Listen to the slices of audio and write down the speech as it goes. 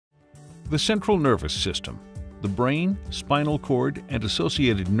The central nervous system, the brain, spinal cord, and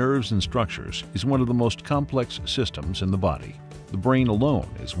associated nerves and structures, is one of the most complex systems in the body. The brain alone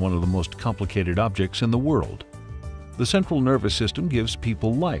is one of the most complicated objects in the world. The central nervous system gives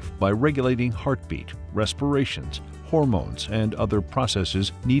people life by regulating heartbeat, respirations, hormones, and other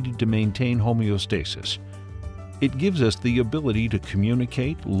processes needed to maintain homeostasis. It gives us the ability to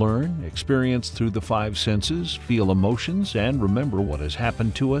communicate, learn, experience through the five senses, feel emotions, and remember what has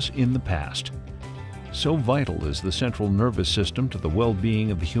happened to us in the past. So vital is the central nervous system to the well-being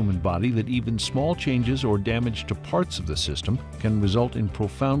of the human body that even small changes or damage to parts of the system can result in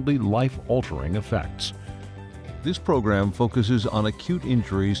profoundly life-altering effects. This program focuses on acute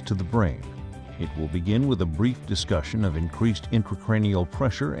injuries to the brain. It will begin with a brief discussion of increased intracranial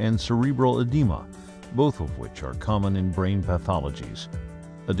pressure and cerebral edema, both of which are common in brain pathologies.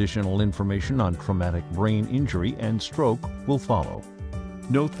 Additional information on traumatic brain injury and stroke will follow.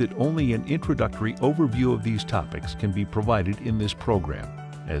 Note that only an introductory overview of these topics can be provided in this program,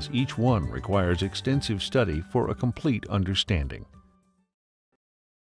 as each one requires extensive study for a complete understanding.